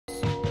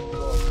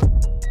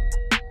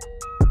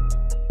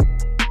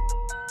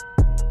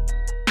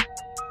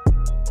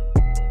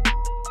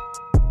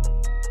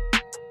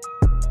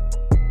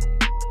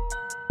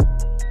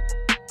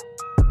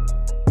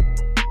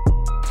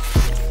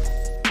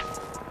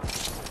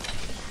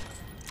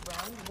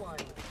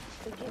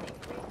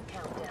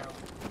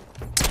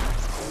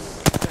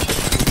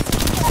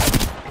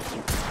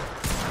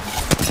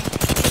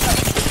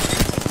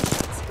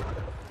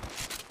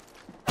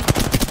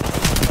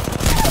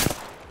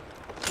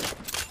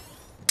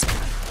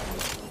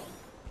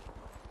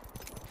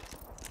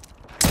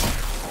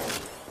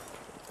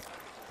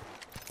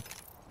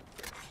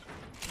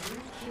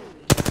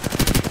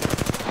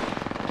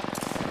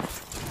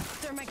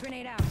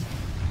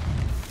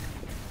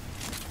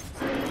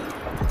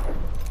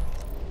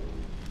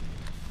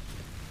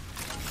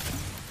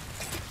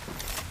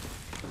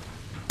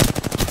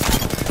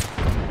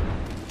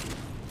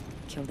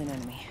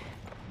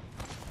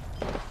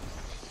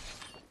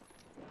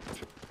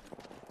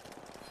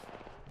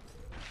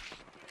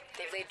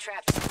I've laid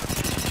traps.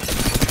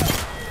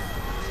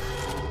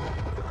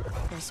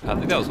 I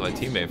think that was my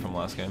teammate from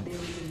last game.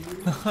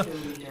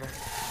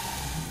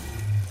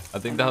 I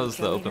think that was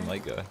the open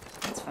mic guy.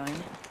 That's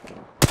fine.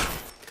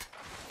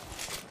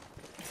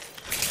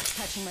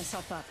 Patching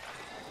myself up.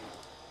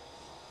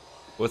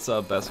 What's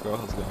up, best girl?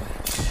 How's it going?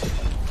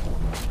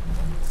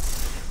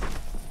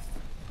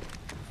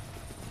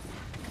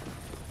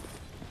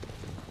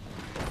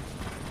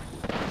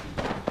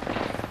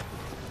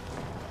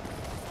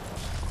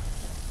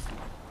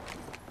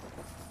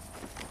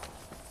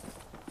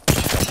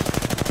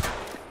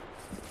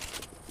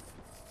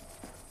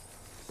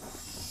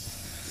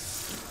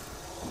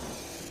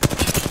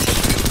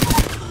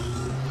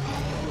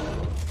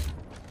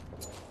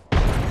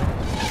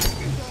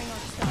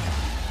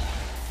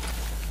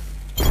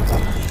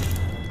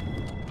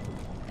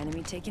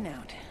 Enemy taken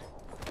out.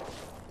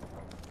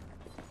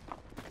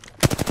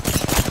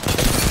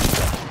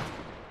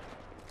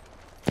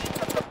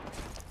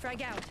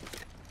 Frag out.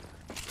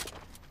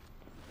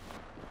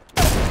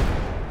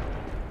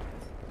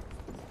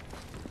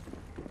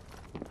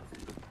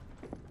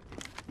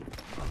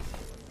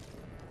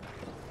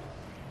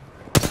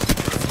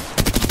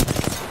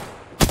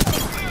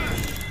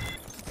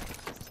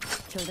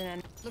 Killed an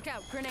enemy. Look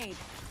out, grenade.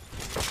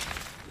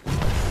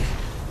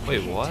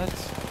 Wait, what?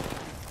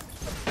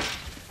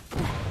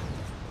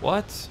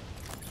 What?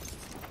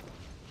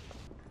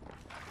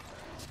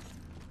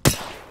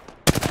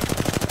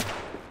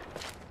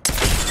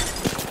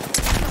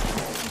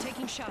 I'm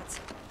taking shots.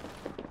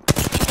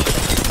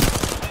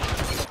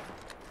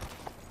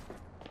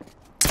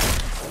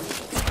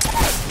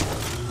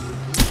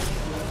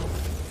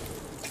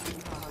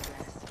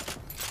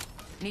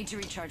 Need to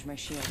recharge my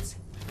shields.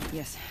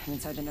 Yes, I'm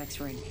inside the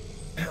next ring.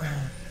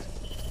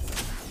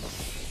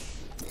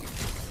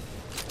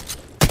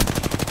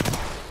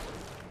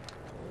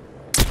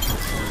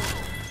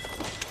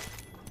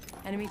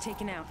 Enemy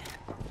taken out.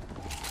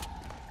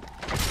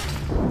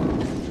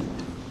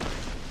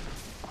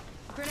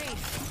 Grenade.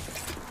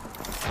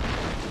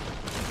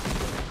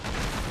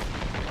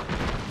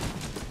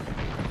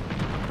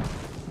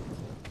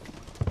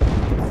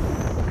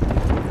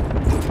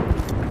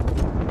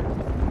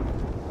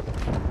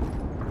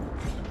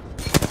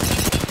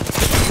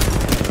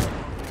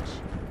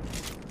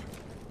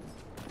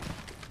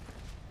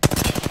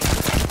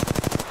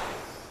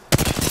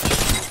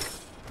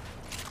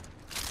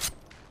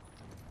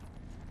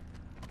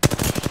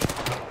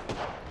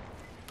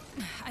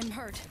 I'm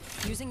hurt.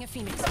 Using a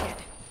Phoenix kit.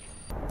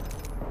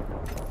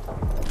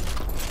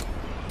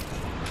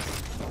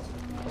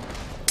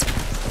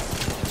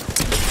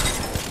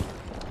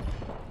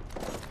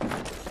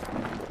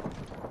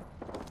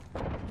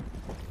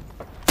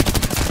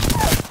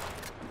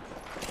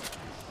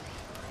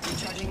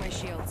 Recharging my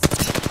shields.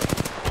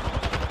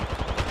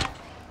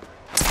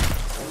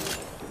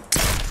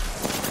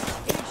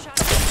 Getting shot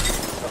at.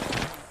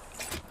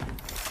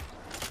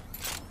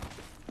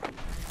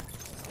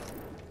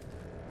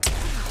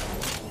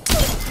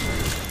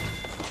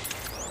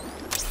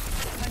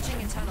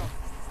 Tunnel.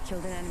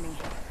 Killed an enemy.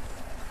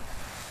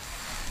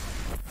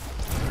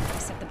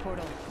 Set the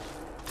portal.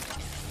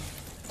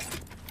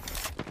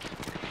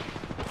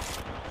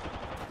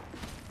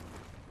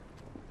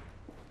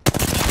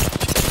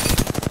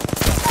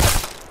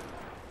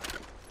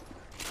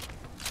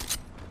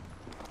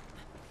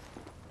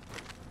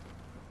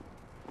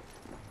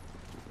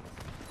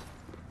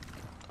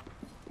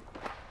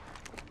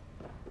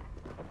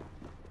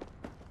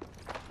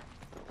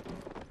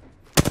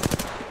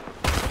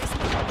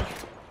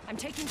 I'm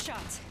taking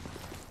shots.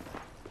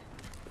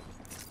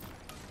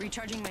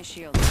 Recharging my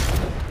shield.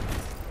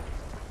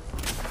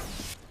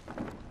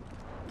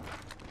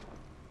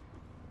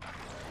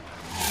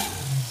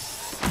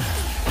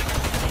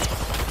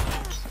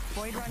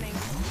 Void running.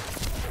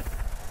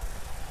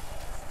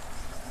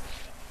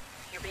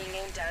 You're being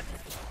aimed at.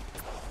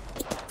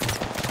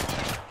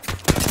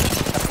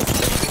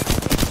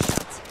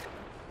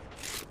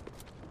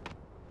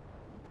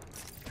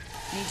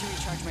 Need to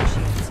recharge my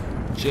shields.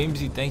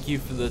 Jamesy, thank you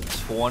for the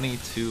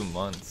 22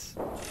 months.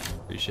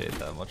 Appreciate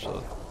that. Much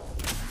love.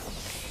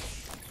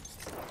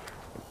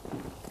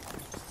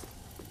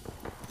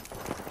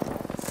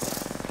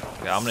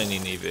 Yeah, I'm gonna need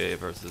an EVA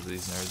versus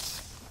these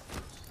nerds.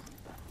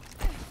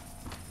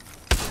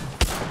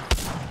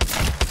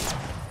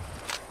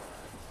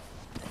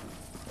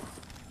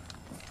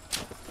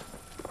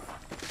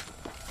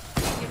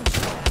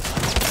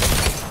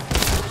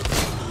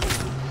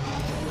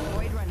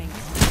 Void running.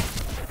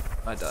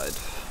 I died.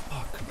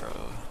 Fuck, bro.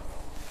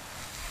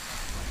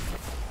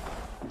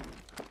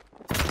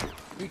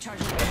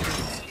 Recharging my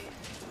shields.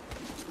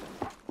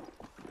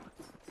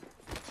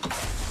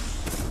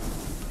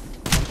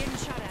 Getting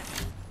shot at.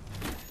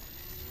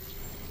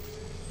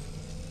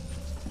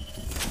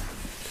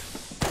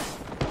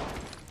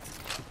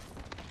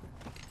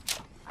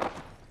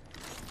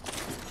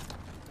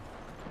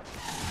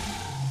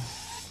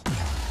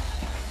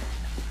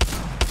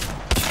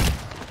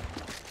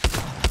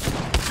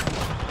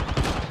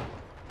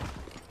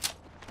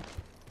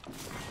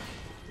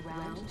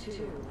 Round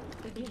 2.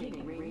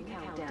 Beginning ring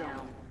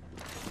countdown.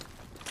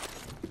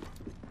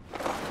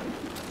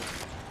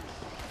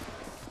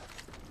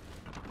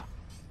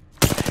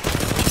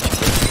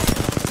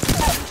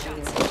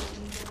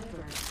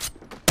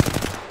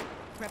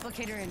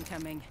 Replicator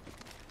incoming.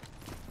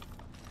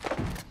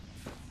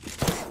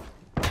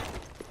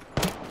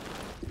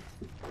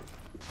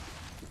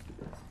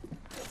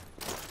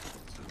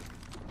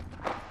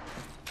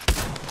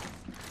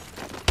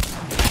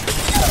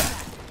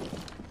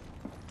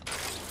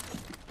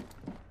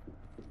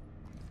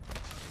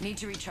 Need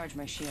to recharge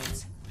my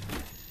shields. They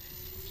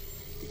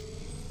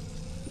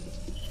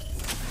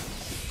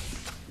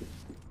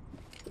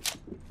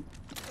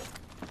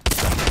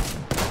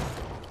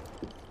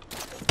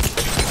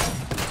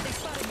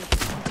spotted me. I'm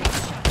taking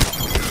shots.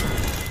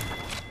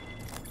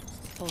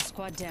 Full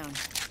squad down.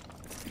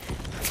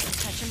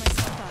 Catching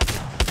myself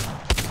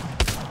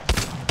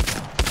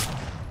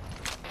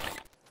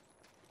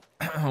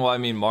up. Well, I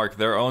mean, Mark,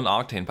 their own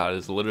octane pad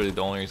is literally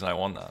the only reason I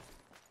won that.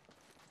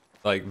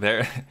 Like,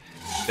 they're...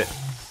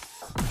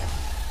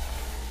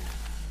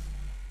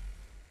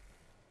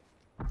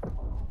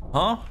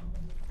 Huh?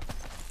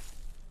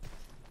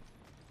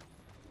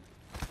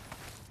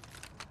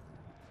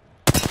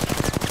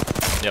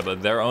 Yeah,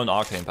 but their own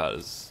octane pad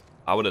is...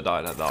 I would have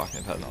died had the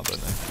octane pad not been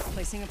there.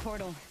 Placing a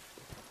portal.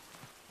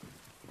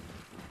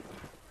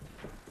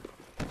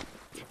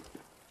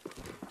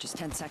 Just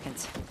 10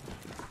 seconds.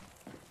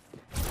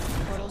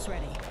 Portal's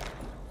ready.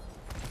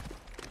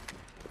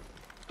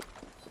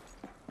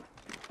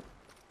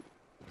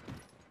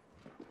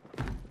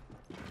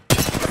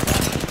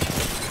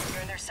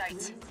 You're in their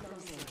sights.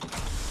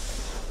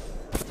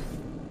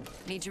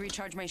 Need to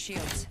recharge my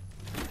shields.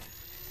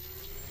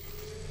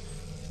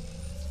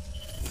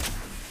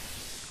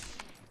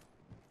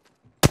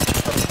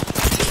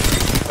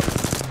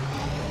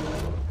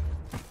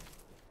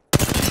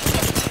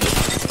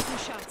 Taking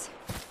shots.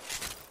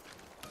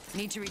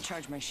 Need to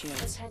recharge my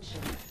shields.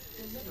 Attention.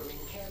 Delivering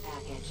care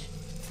package.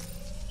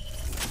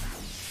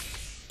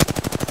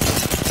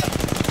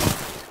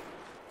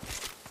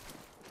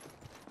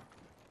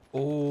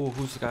 Oh,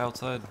 who's the guy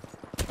outside?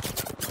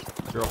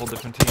 You're a whole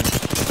different team.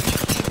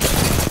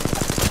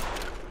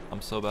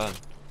 I'm so bad.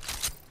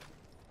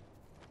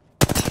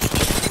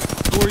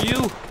 Who are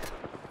you?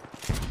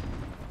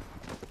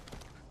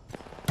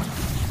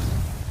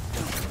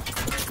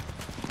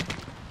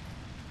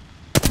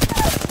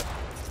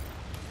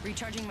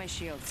 Recharging my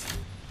shields.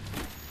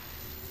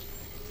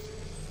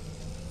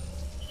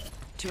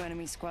 2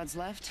 enemy squads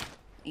left.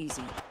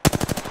 Easy.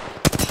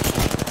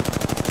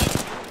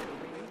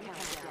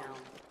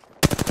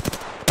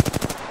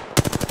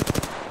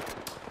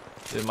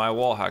 Dude, my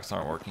wall hacks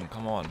aren't working.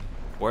 Come on.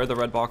 Where are the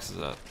red boxes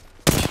at?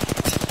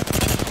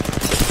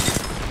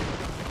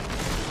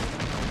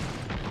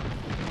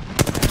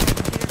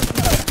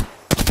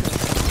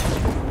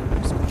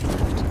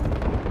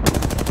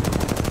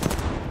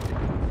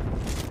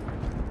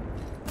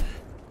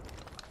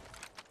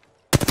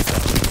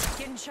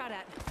 Getting shot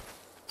at.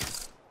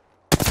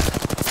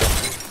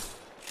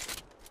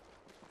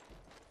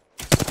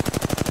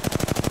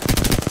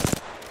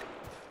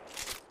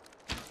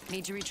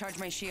 Need to recharge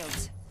my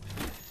shields.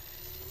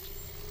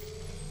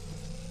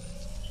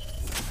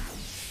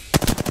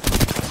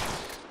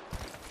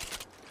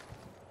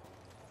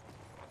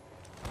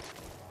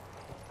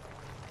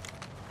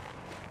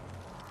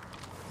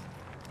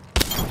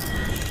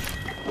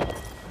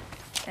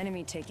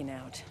 Enemy taken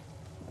out.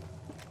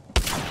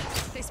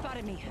 They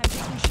spotted me. I'm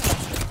taking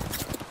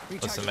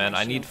shots. Listen, man,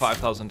 I need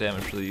 5,000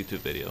 damage for the YouTube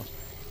video.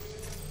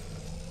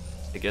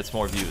 It gets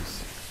more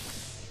views.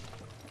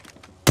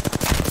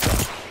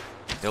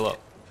 Heal up.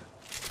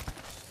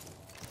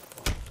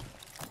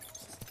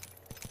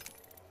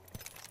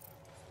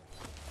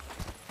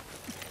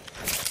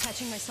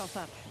 Patching myself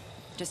up.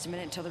 Just a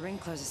minute until the ring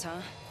closes, huh?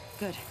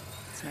 Good.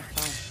 It's not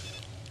far.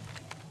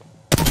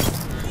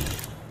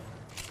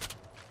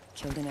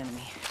 Killed an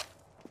enemy.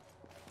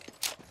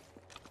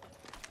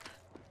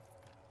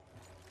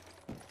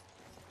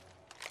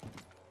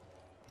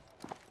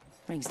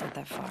 Ring's not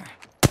that far.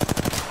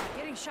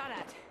 Getting shot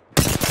at.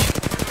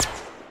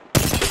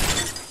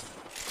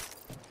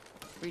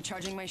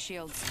 Recharging my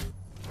shields.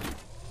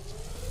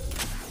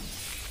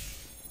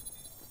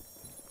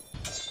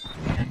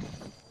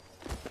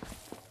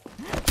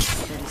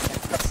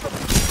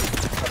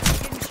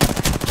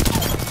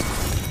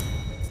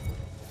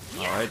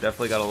 Alright,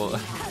 definitely got a little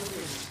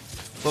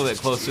bit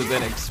closer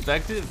than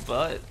expected,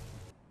 but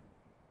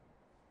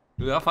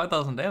we got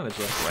 5,000 damage.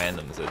 That's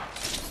random, is it?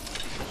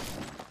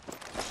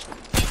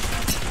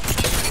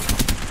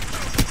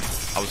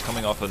 I was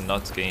coming off a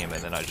nuts game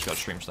and then I just got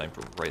stream sniped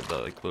right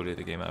the loaded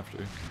the game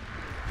after.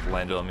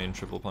 Landed on me and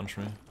triple punched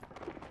me.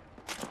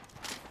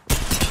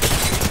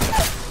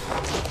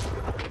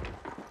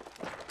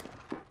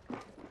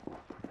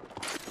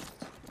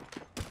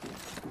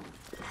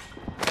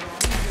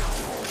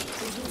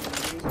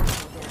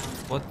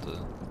 What the?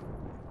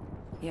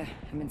 Yeah,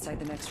 I'm inside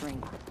the next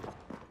ring.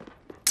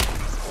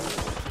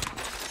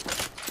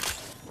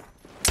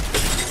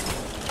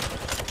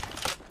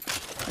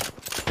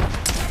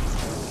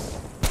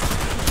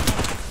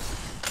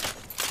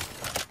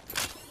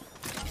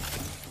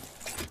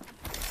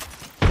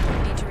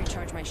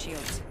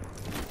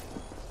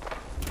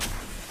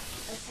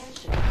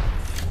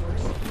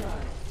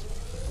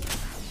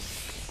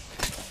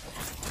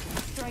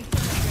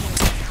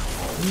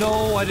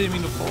 No, I didn't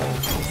mean to fall.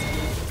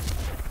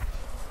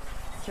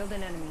 Killed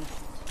an enemy.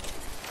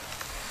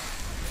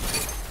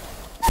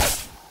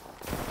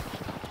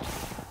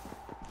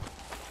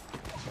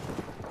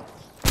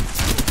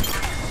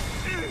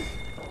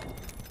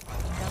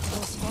 Got the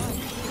whole squad.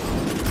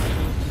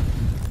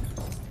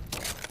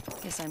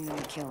 Guess I'm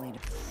gonna kill leader.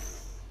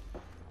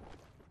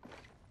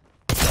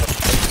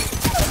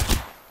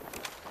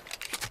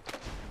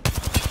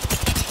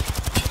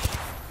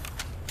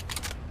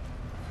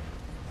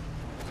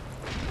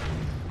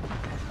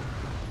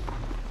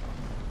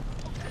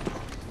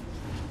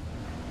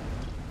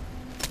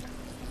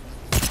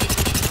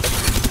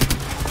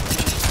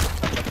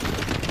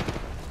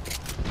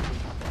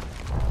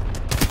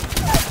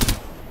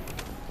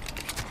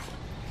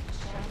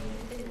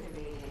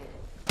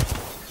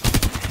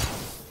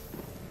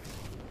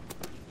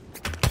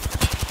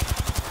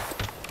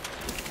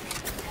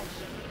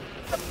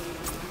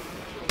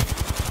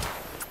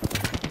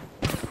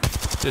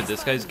 Dude,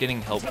 this guy's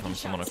getting help from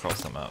someone across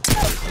the map.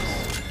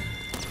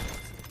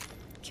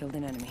 Killed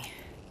an enemy.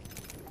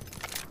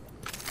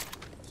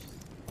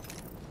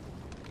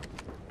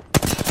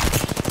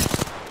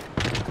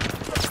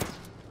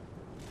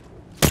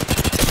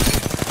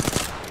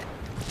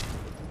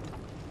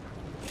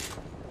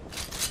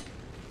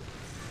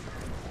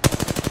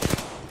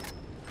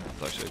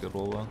 It's actually a good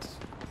roll once.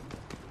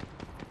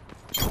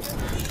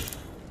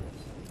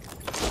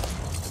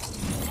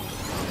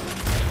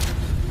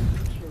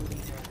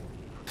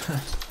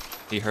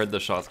 He heard the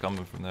shots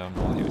coming from there. I don't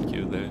know what he would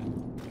queue there.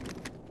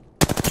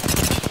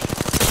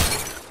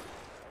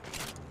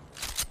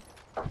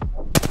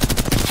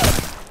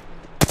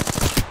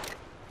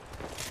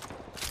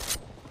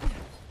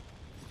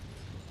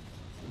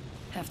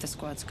 Half the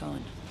squad's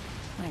gone.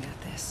 I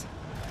got this.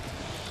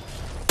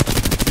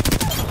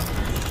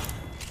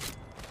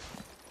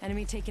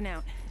 Enemy taken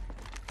out.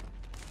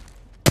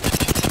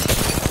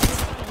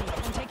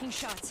 I'm taking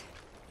shots.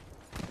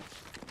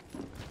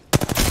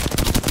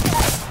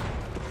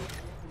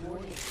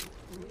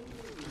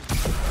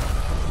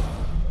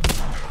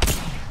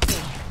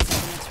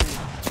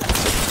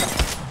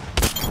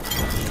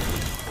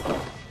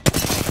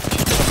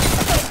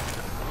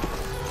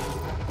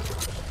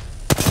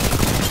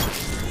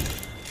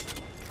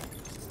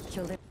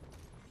 Killed it.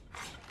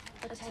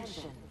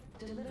 Attention,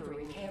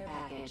 delivering care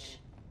package.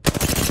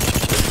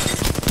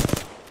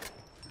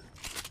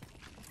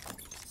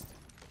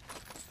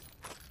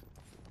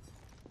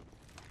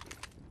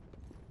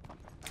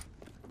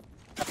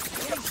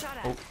 Getting shot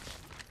at. Oh.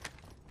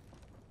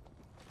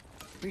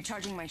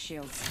 Recharging my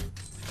shields.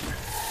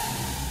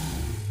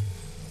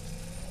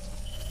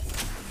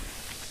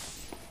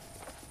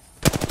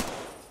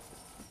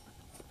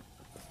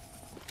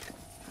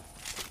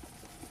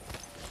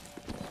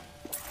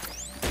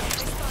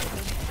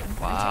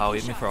 Wow,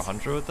 hit me for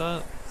 100 with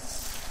that?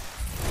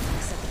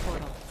 Set the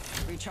portal.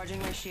 Recharging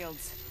my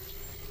shields.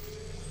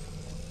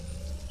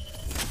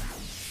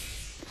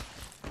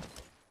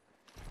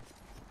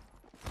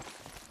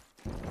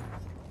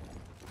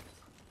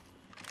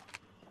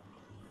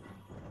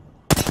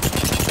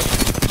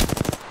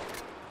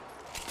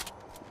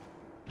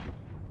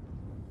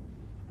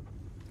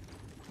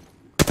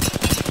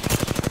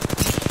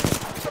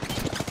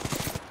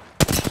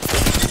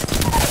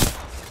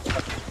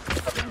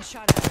 Getting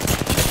shot at.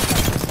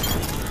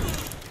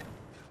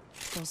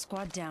 Full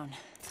squad down.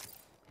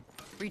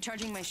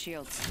 Recharging my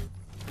shields.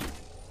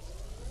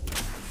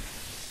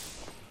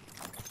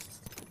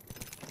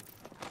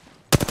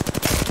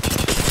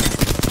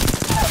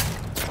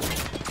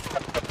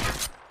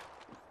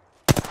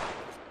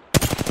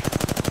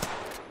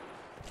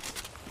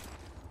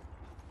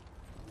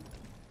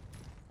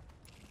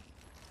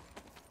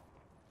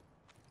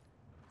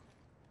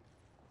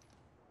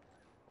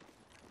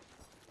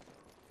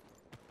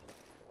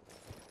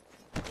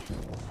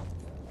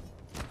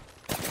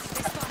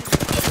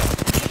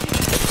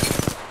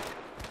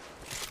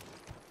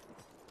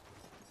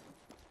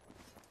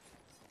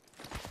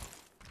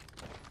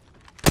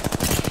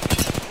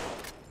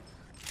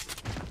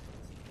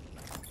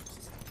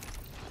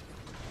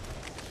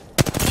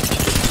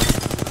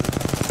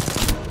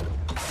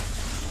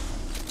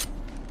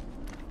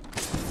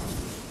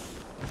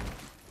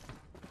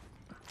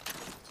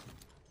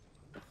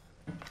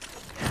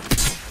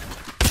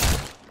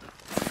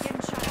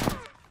 Getting shot at.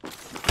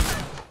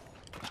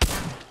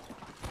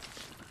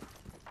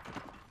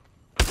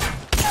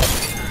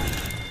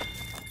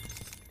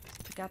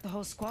 Got the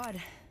whole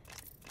squad.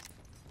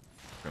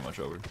 Pretty much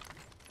over.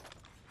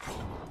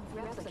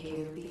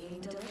 Replicator being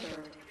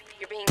delivered.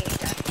 You're being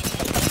aimed at.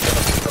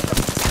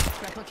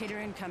 Replicator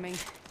incoming.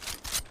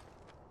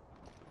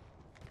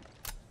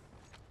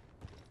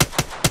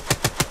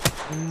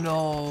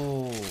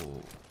 No!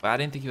 I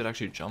didn't think he would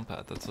actually jump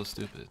at. That's so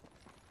stupid.